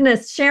my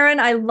goodness,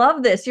 Sharon, I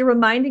love this. You're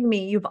reminding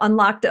me, you've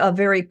unlocked a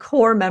very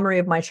core memory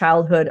of my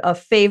childhood, a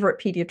favorite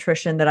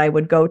pediatrician that I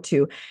would go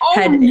to.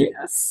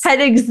 Yes.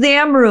 Had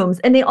exam rooms,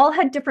 and they all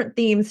had different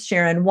themes,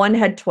 Sharon. One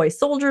had toy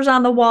soldiers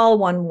on the wall,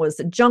 one was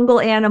a jungle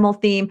animal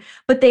theme,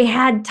 but they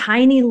had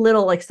tiny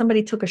little, like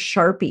somebody took a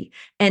Sharpie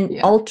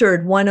and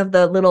altered one of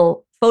the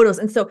little photos.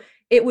 And so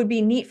it would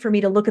be neat for me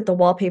to look at the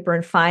wallpaper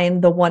and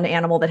find the one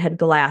animal that had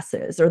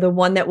glasses, or the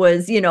one that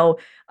was,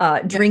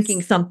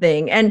 drinking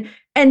something.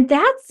 And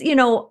that's,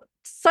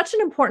 such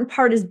an important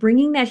part, is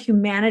bringing that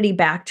humanity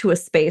back to a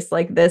space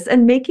like this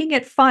and making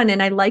it fun.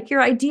 And I like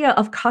your idea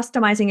of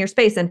customizing your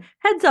space. And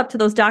heads up to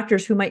those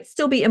doctors who might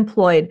still be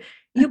employed.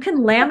 You can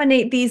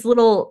laminate these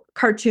little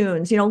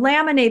cartoons,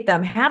 laminate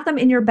them, have them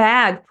in your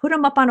bag, put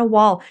them up on a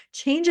wall,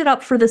 change it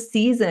up for the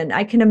season.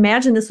 I can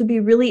imagine this would be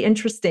really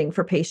interesting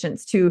for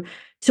patients to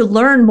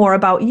learn more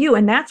about you.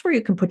 And that's where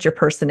you can put your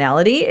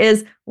personality,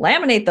 is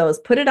laminate those,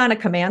 put it on a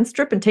command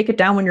strip and take it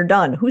down when you're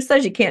done. Who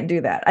says you can't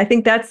do that? I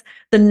think that's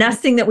the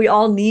nesting that we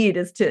all need,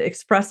 is to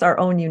express our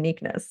own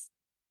uniqueness.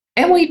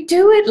 And we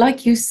do it,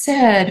 like you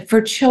said,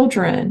 for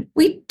children.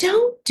 We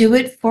don't do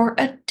it for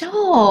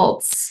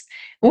adults.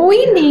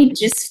 We need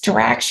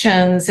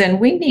distractions,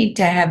 and we need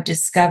to have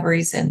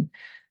discoveries and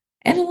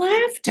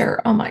laughter.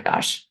 Oh my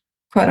gosh.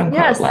 Quote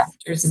unquote,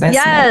 laughter is the best.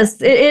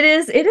 Yes, it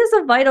is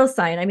a vital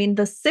sign. I mean,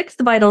 the sixth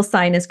vital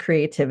sign is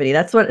creativity.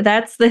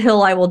 That's the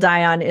hill I will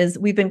die on, is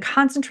we've been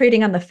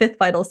concentrating on the fifth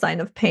vital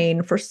sign of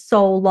pain for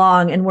so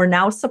long. And we're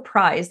now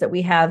surprised that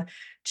we have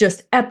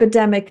just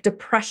epidemic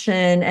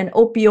depression and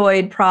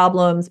opioid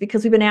problems,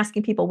 because we've been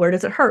asking people, where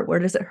does it hurt? Where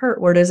does it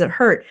hurt? Where does it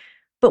hurt?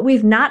 But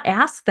we've not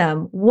asked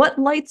them, what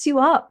lights you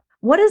up?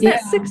 What is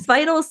that Yeah. sixth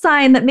vital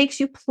sign that makes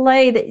you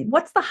play?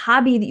 What's the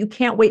hobby that you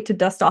can't wait to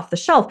dust off the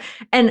shelf?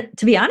 And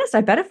to be honest,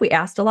 I bet if we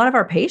asked a lot of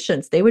our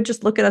patients, they would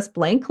just look at us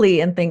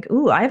blankly and think,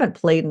 ooh, I haven't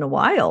played in a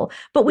while.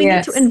 But we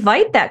need to Yes.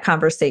 invite that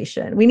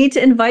conversation. We need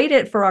to invite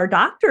it for our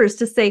doctors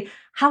to say,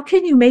 how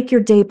can you make your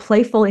day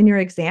playful in your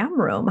exam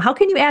room? How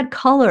can you add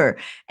color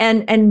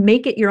and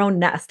make it your own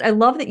nest? I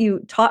love that you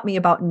taught me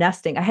about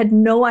nesting. I had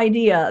no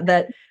idea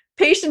that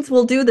patients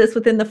will do this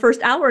within the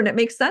first hour, and it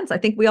makes sense. I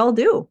think we all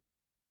do.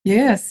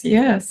 Yes.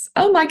 Yes.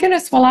 Oh my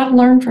goodness. Well, I've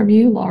learned from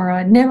you, Laura.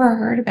 I never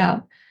heard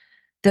about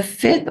the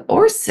fifth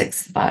or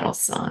sixth vital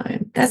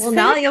sign. That's Well,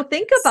 now you'll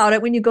think fabulous. about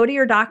it when you go to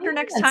your doctor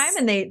next time Yes.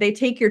 and they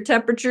take your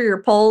temperature,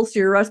 your pulse,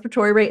 your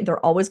respiratory rate.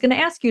 They're always going to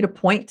ask you to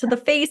point to the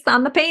face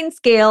on the pain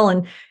scale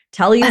and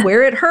tell you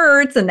where it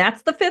hurts. And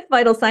that's the fifth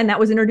vital sign that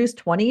was introduced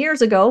 20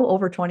 years ago,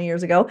 over 20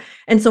 years ago.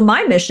 And so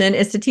my mission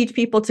is to teach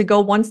people to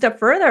go one step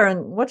further.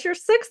 And what's your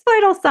sixth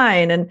vital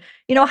sign? And,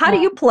 how do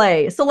you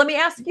play? So let me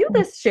ask you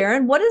this,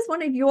 Sharon. What is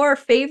one of your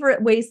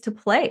favorite ways to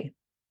play?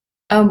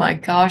 Oh my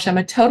gosh, I'm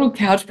a total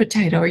couch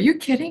potato. Are you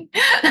kidding?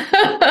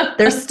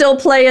 They're still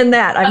playing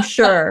that, I'm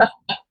sure.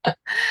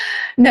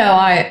 No,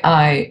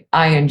 I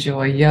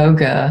enjoy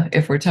yoga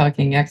if we're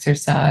talking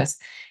exercise.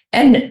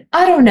 And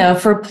I don't know,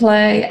 for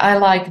play, I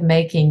like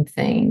making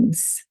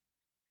things.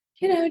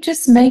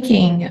 Just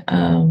making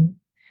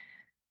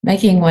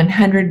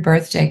 100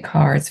 birthday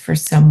cards for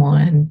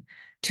someone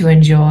to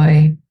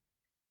enjoy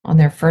on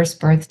their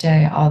first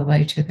birthday all the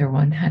way to their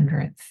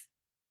 100th.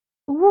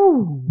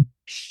 Ooh,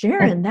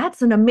 Sharon,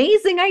 that's an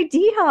amazing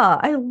idea.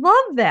 I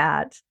love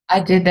that.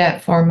 I did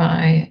that for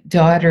my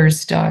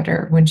daughter's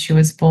daughter when she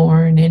was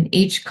born, and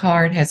each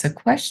card has a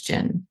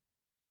question.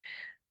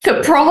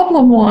 The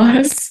problem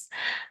was,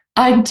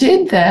 I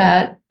did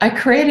that. I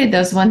created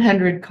those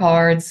 100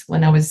 cards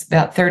when I was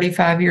about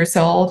 35 years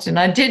old, and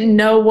I didn't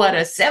know what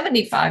a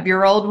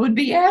 75-year-old would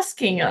be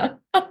asking her.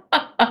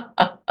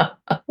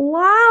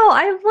 Wow,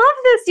 I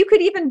love this. You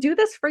could even do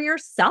this for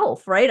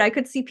yourself, right? I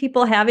could see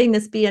people having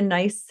this be a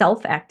nice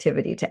self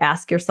activity to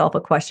ask yourself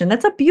a question.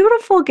 That's a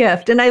beautiful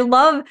gift. And I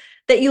love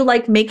that you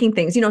like making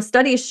things.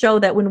 Studies show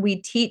that when we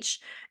teach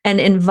and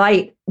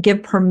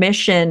give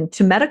permission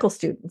to medical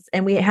students,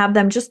 and we have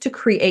them just to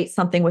create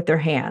something with their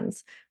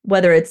hands,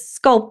 whether it's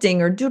sculpting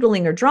or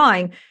doodling or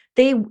drawing,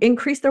 they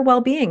increase their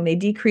well-being. They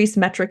decrease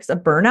metrics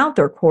of burnout,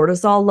 their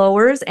cortisol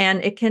lowers,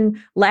 and it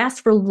can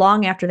last for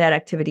long after that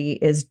activity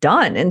is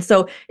done. And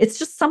so it's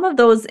just some of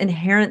those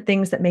inherent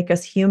things that make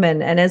us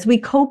human. And as we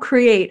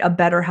co-create a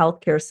better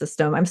healthcare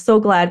system, I'm so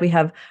glad we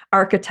have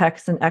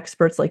architects and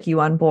experts like you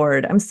on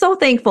board. I'm so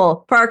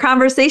thankful for our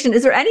conversation.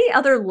 Is there any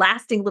other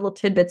lasting little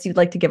tidbits you'd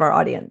like to give our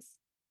audience?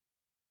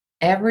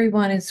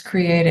 Everyone is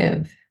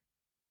creative.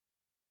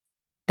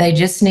 They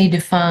just need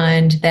to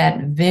find that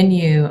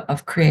venue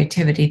of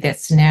creativity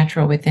that's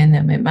natural within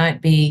them. It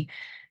might be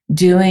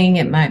doing,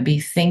 it might be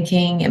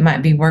thinking, it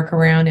might be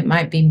workaround, it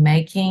might be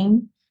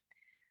making.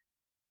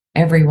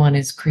 Everyone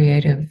is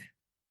creative.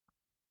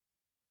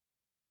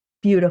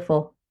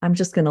 Beautiful. I'm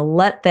just going to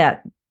let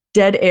that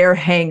dead air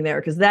hang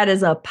there because that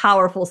is a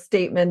powerful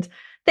statement.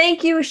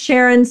 Thank you,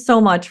 Sharon, so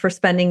much for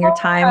spending your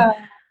time.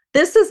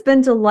 This has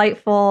been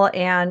delightful,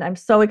 and I'm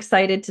so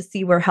excited to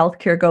see where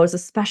healthcare goes,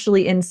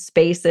 especially in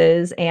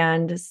spaces,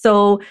 and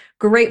so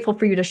grateful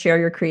for you to share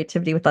your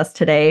creativity with us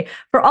today.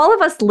 For all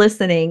of us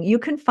listening, you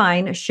can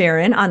find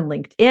Sharon on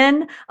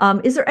LinkedIn.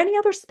 Is there any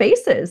other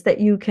spaces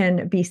that you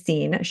can be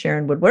seen,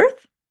 Sharon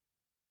Woodworth?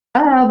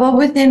 Well,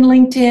 within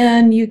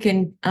LinkedIn, you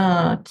can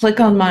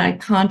click on my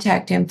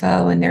contact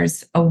info, and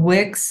there's a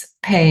Wix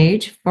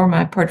page for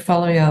my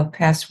portfolio of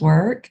past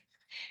work.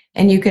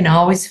 And you can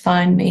always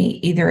find me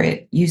either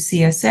at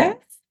UCSF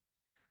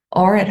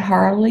or at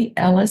Harley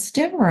Ellis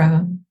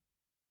Devereux.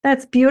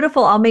 That's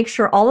beautiful. I'll make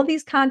sure all of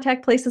these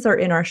contact places are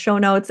in our show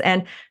notes.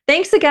 And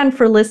thanks again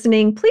for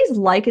listening. Please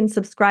like and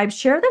subscribe.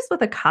 Share this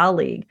with a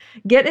colleague.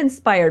 Get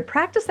inspired.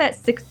 Practice that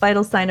sixth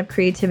vital sign of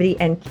creativity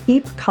and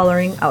keep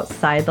coloring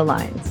outside the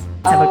lines.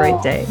 Have a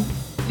great day.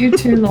 You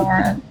too,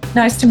 Laura.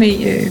 Nice to meet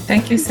you.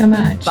 Thank you so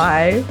much.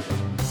 Bye.